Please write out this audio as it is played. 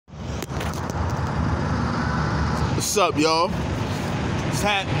What's up, y'all? What's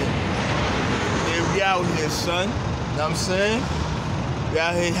happening? Yeah, we out here, son. Know what I'm saying? We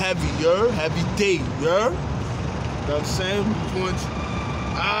out here heavy, heavy day, Know what I'm saying? We going to,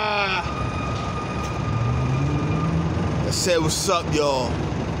 I said, what's up, y'all?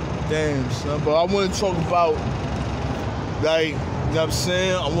 Damn, son. But I want to talk about, like, you know what I'm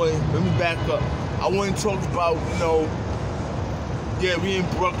saying? Let me back up. I want to talk about, yeah, we in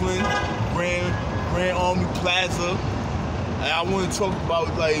Brooklyn, Grand Army Plaza, and I want to talk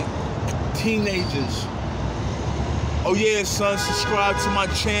about, like, teenagers. Oh yeah, son, subscribe to my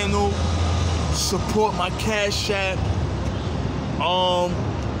channel, support my Cash App.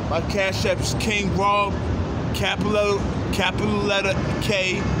 My Cash App is King Rob, capital letter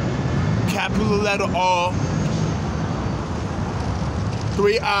K, capital letter R,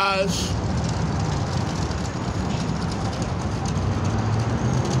 3 I's.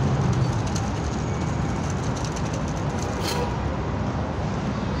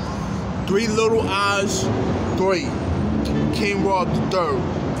 Three little I's, 3. King Rob the third.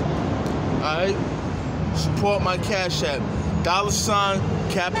 Alright? Support my Cash App. $,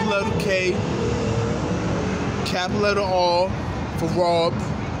 capital letter K, capital letter R for Rob.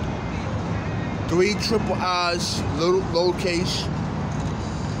 3 triple I's, lowercase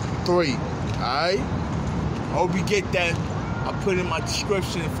 3. Alright? I hope you get that. I put it in my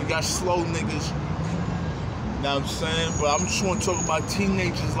description if you got slow niggas. You know what I'm saying? But I'm just want to talk about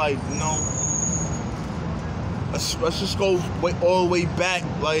teenagers, like, let's just go all the way back,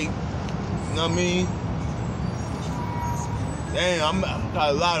 like, you know what I mean? Damn, I got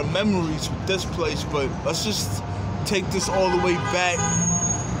a lot of memories with this place, but let's just take this all the way back. You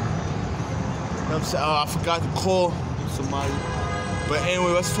know what I'm saying? I forgot to call somebody. But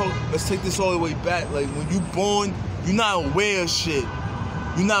anyway, let's take this all the way back. Like, when you born, you're not aware of shit.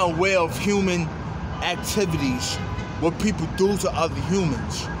 You're not aware of human activities, what people do to other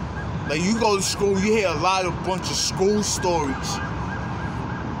humans. Like, you go to school, you hear a bunch of school stories.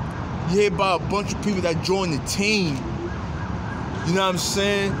 You hear about a bunch of people that join the team. You know what I'm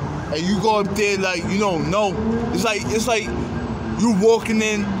saying? And you go up there like you don't know. It's like you walking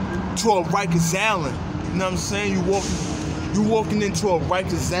in to a Rikers Island. You know what I'm saying? You walking into a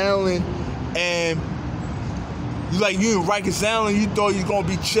Rikers Island, and you in Rikers Island, you thought you gonna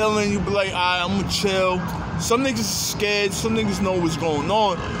be chilling, you be like, alright, I'm gonna chill. Some niggas are scared, some niggas know what's going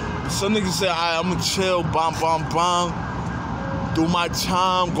on. But some niggas say, alright, I'm gonna chill, bam, bam, bam. Do my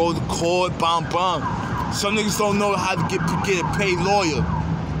time, go to court, bam, bam. Some niggas don't know how to get a paid lawyer.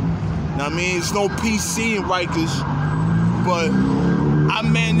 Now, I mean, it's no PC in Rikers, but I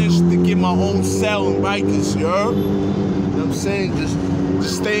managed to get my own cell in Rikers, you heard? You know what I'm saying? Just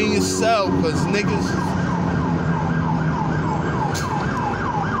stay in your cell, cause niggas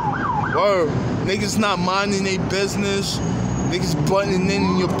not minding their business. Niggas butting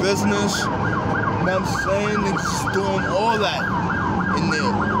in your business. You know what I'm saying? Niggas doing all that in there.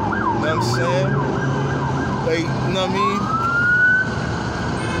 You know what I'm saying? Like, you know what I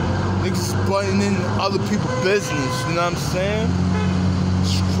mean? Niggas butting in other people's business. You know what I'm saying?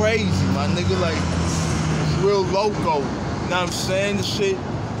 It's crazy, my nigga. Like, it's real loco. You know what I'm saying? The shit.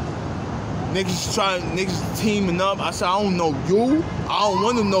 Niggas teaming up. I said, I don't know you. I don't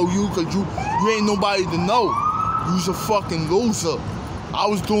want to know you because you ain't nobody to know. You's a fucking loser. I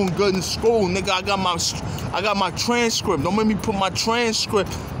was doing good in school, nigga. I got my transcript. Don't make me put my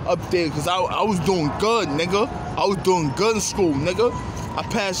transcript up there because I was doing good, nigga. I was doing good in school, nigga. I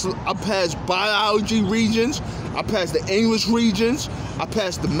passed biology regions. I passed the English regions. I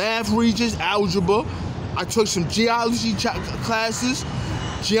passed the math regions, algebra. I took some geology classes.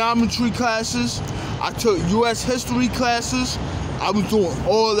 Geometry classes. I took U.S. history classes. I was doing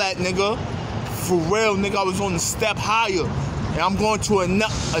all that, nigga. For real, nigga. I was on the step higher, and I'm going to a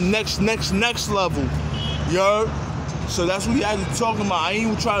next level. You heard? So that's what you had to talk about. I ain't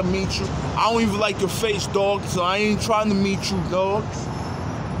even trying to meet you. I don't even like your face, dog. So I ain't trying to meet you, dog.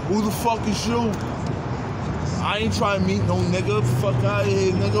 Who the fuck is you? I ain't trying to meet no nigga. Fuck out of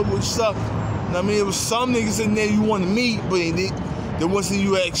here, nigga. What's up? I mean, there was some niggas in there you want to meet, but there wasn't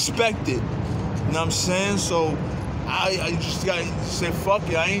you expected. You know what I'm saying? So I just gotta say fuck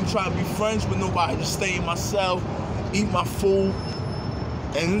it. I ain't trying to be friends with nobody. I just stay in myself, eat my food,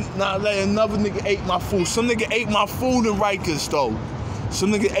 and not let another nigga ate my food. Some nigga ate my food in Rikers though.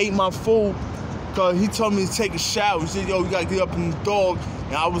 Some nigga ate my food because he told me to take a shower. He said, yo, you gotta get up in the dog.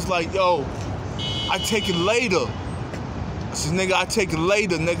 And I was like, yo, I take it later. I said, nigga, I take it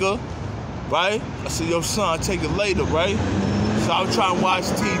later, nigga. Right? I said, yo, son, I take it later, right? So I was trying to watch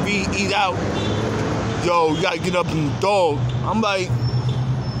TV, eat out. Yo, you gotta get up in the dog. I'm like,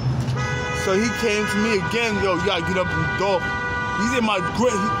 So he came to me again, yo, you gotta get up in the door. He's in my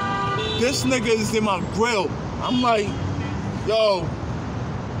grill. This nigga is in my grill. I'm like, yo,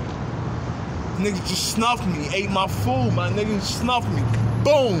 nigga just snuffed me, ate my food, my nigga snuffed me.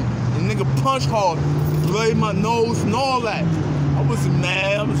 Boom! The nigga punched hard, blooded my nose and all that. I wasn't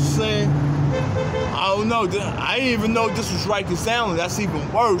mad, I was saying, I don't know, I didn't even know this was Rikers Island. That's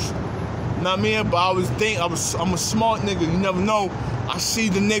even worse. You know what I mean? But I was thinking, I'm a smart nigga, you never know. I see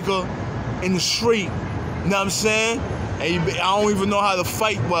the nigga in the street, you know what I'm saying? And I don't even know how to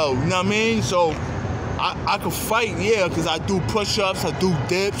fight well, you know what I mean? So I could fight, yeah, because I do push-ups, I do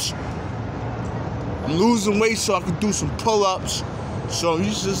dips. I'm losing weight so I could do some pull-ups. So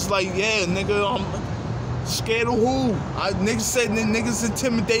he's just like, yeah, nigga, I'm scared of who? Niggas said niggas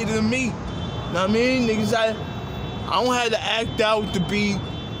intimidated of me. You know what I mean? Niggas, I don't have to act out to be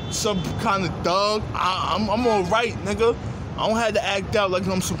some kind of thug. I'm all right, nigga. I don't have to act out like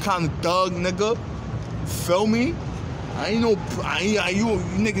I'm some kind of thug, nigga. Feel me? You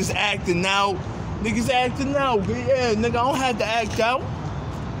niggas acting out. Niggas acting out. Yeah, nigga, I don't have to act out.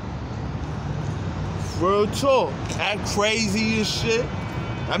 Real talk. Act crazy and shit.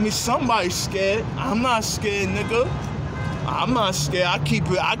 I mean, somebody's scared. I'm not scared, nigga. I'm not scared. I keep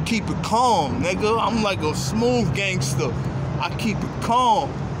it calm, nigga. I'm like a smooth gangster. I keep it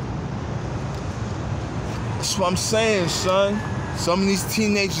calm. That's what I'm saying, son. Some of these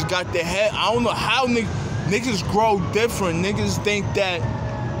teenagers got their head. I don't know how niggas grow different. Niggas think that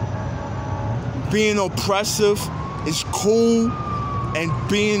being oppressive is cool and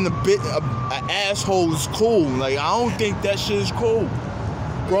being an asshole is cool. Like, I don't think that shit is cool.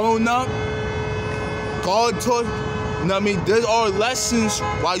 Growing up, God taught, you know what I mean? There are lessons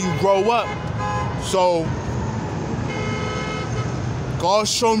while you grow up. So, God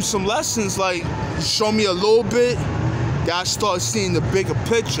showed me some lessons, like, he showed me a little bit, that I started seeing the bigger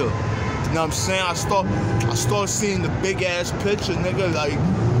picture. You know what I'm saying? I start seeing the big ass picture, nigga, like,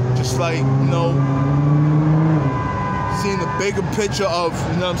 just like, you know, seeing the bigger picture of,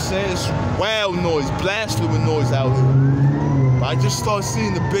 you know what I'm saying? It's wild noise, blasphemy noise out here. But I just start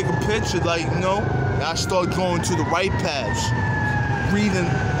seeing the bigger picture, like, you know, and I start going to the right paths.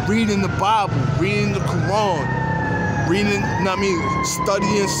 Reading the Bible, reading the Quran, reading, you know what I mean,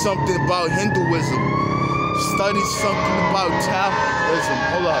 studying something about Hinduism, studying something about Taoism.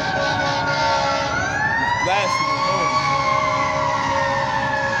 Hold up. Blasphemy.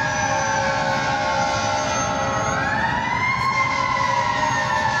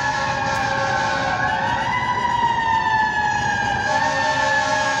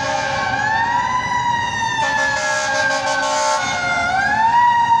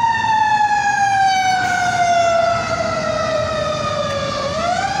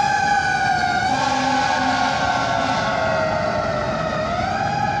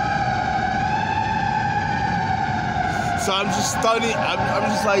 So I'm just studying,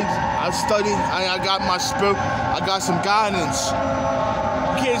 I'm studying, I got my spirit, I got some guidance.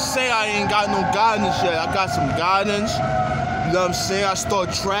 You can't say I ain't got no guidance yet. I got some guidance, you know what I'm saying? I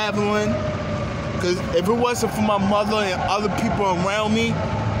start traveling, because if it wasn't for my mother and other people around me,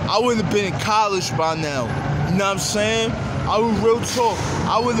 I would have been in college by now, you know what I'm saying? I would real talk,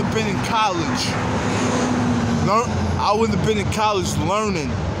 I would have been in college. I would have been in college learning,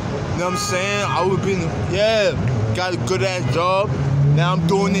 you know what I'm saying? I would have been, yeah. Got a good ass job. Now I'm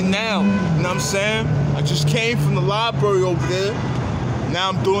doing it now. You know what I'm saying? I just came from the library over there. Now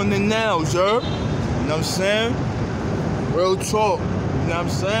I'm doing it now, sir. You know what I'm saying? Real talk. You know what I'm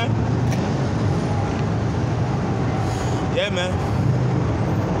saying? Yeah, man.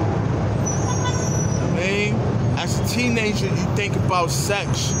 I mean, as a teenager, you think about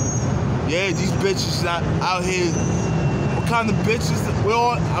sex. Yeah, these bitches not out here. What kind of bitches?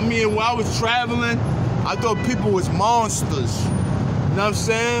 Well, I mean, when I was traveling, I thought people was monsters. You know what I'm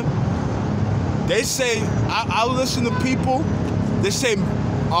saying? They say, I listen to people, they say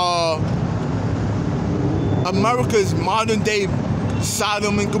America is modern day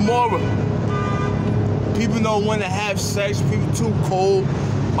Sodom and Gomorrah. People don't want to have sex, people too cold.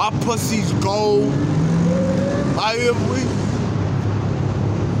 My pussy's gold.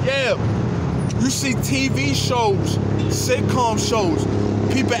 Yeah, you see TV shows, sitcom shows,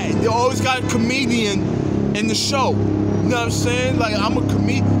 people, they always got a comedian in the show. You know what I'm saying? Like, I'm a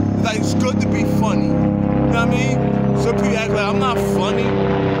comedian. Like, it's good to be funny. You know what I mean? Some people act like I'm not funny.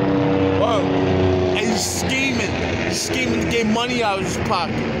 Well, and he's scheming to get money out of his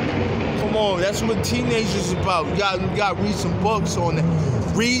pocket. Come on, that's what teenagers about. You got to read some books on it.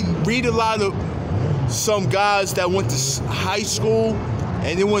 Read a lot of some guys that went to high school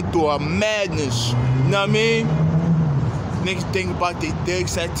and they went through a madness. You know what I mean? Niggas think about their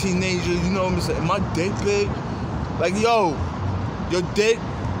dicks at teenagers, you know what I'm saying? My dick big? Like, yo, your dick,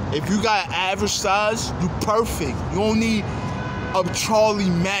 if you got an average size, you perfect. You don't need a Charlie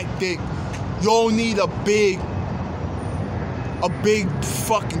Mack dick. You don't need a big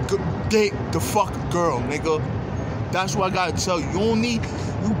fucking dick to fuck a girl, nigga. That's what I gotta tell you. You don't need,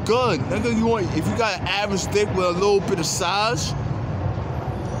 you good, nigga. If you got an average dick with a little bit of size,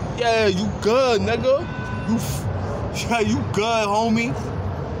 yeah, you good, nigga. You good, homie.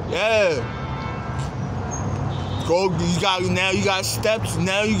 Yeah. Now you got steps.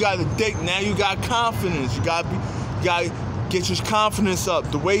 Now you got a dick. Now you got confidence. You gotta get your confidence up.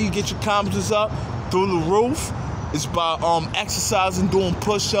 The way you get your confidence up through the roof is by exercising, doing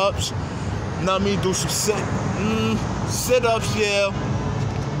push-ups. You know what I mean? Do some sit-ups, yeah.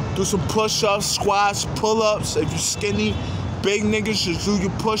 Do some push-ups, squats, pull-ups. If you're skinny, big niggas should do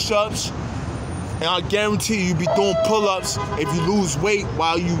your push-ups. And I guarantee you be doing pull-ups if you lose weight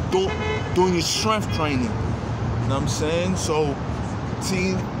while you doing your strength training. You know what I'm saying? So,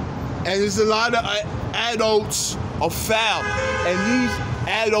 see, and there's a lot of adults are foul. And these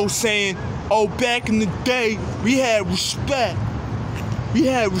adults saying, oh, back in the day, we had respect. We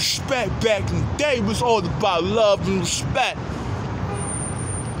had respect back in the day. It was all about love and respect.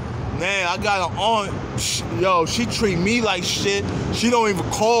 Man, I got an aunt, yo, she treat me like shit. She don't even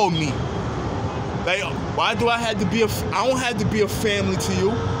call me. Like, why do I have to be I don't have to be a family to you.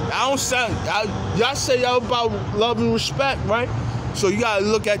 I don't sound, y'all say y'all about love and respect, right? So you gotta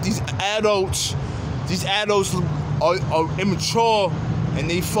look at these adults. These adults are immature and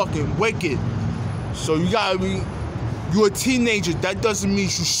they fucking wicked. So you gotta be, you're a teenager. That doesn't mean you're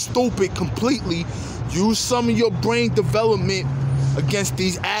stupid completely. Use some of your brain development against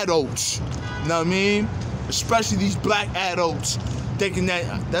these adults. You know what I mean? Especially these black adults thinking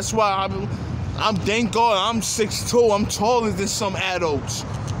that's why I'm thank God I'm 6'2". I'm taller than some adults.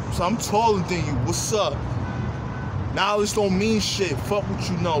 So I'm taller than you. What's up? Knowledge don't mean shit. Fuck what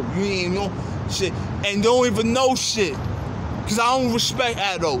you know. You ain't know shit. And don't even know shit. Cause I don't respect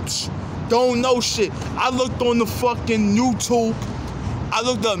adults. Don't know shit. I looked on the fucking YouTube. I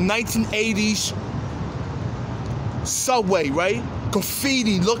looked up 1980s subway, right?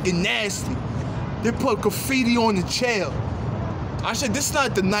 Graffiti looking nasty. They put graffiti on the chair. I said, this is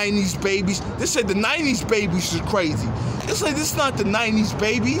not the 90s babies. They said the 90s babies is crazy. They said, this is not the 90s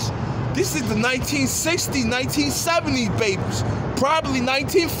babies. This is the 1960s, 1970s babies. Probably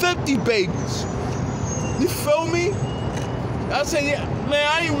 1950 babies. You feel me? I said, yeah, man,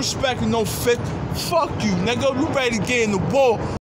 I ain't respecting no 50. Fuck you, nigga. You ready to get in the war.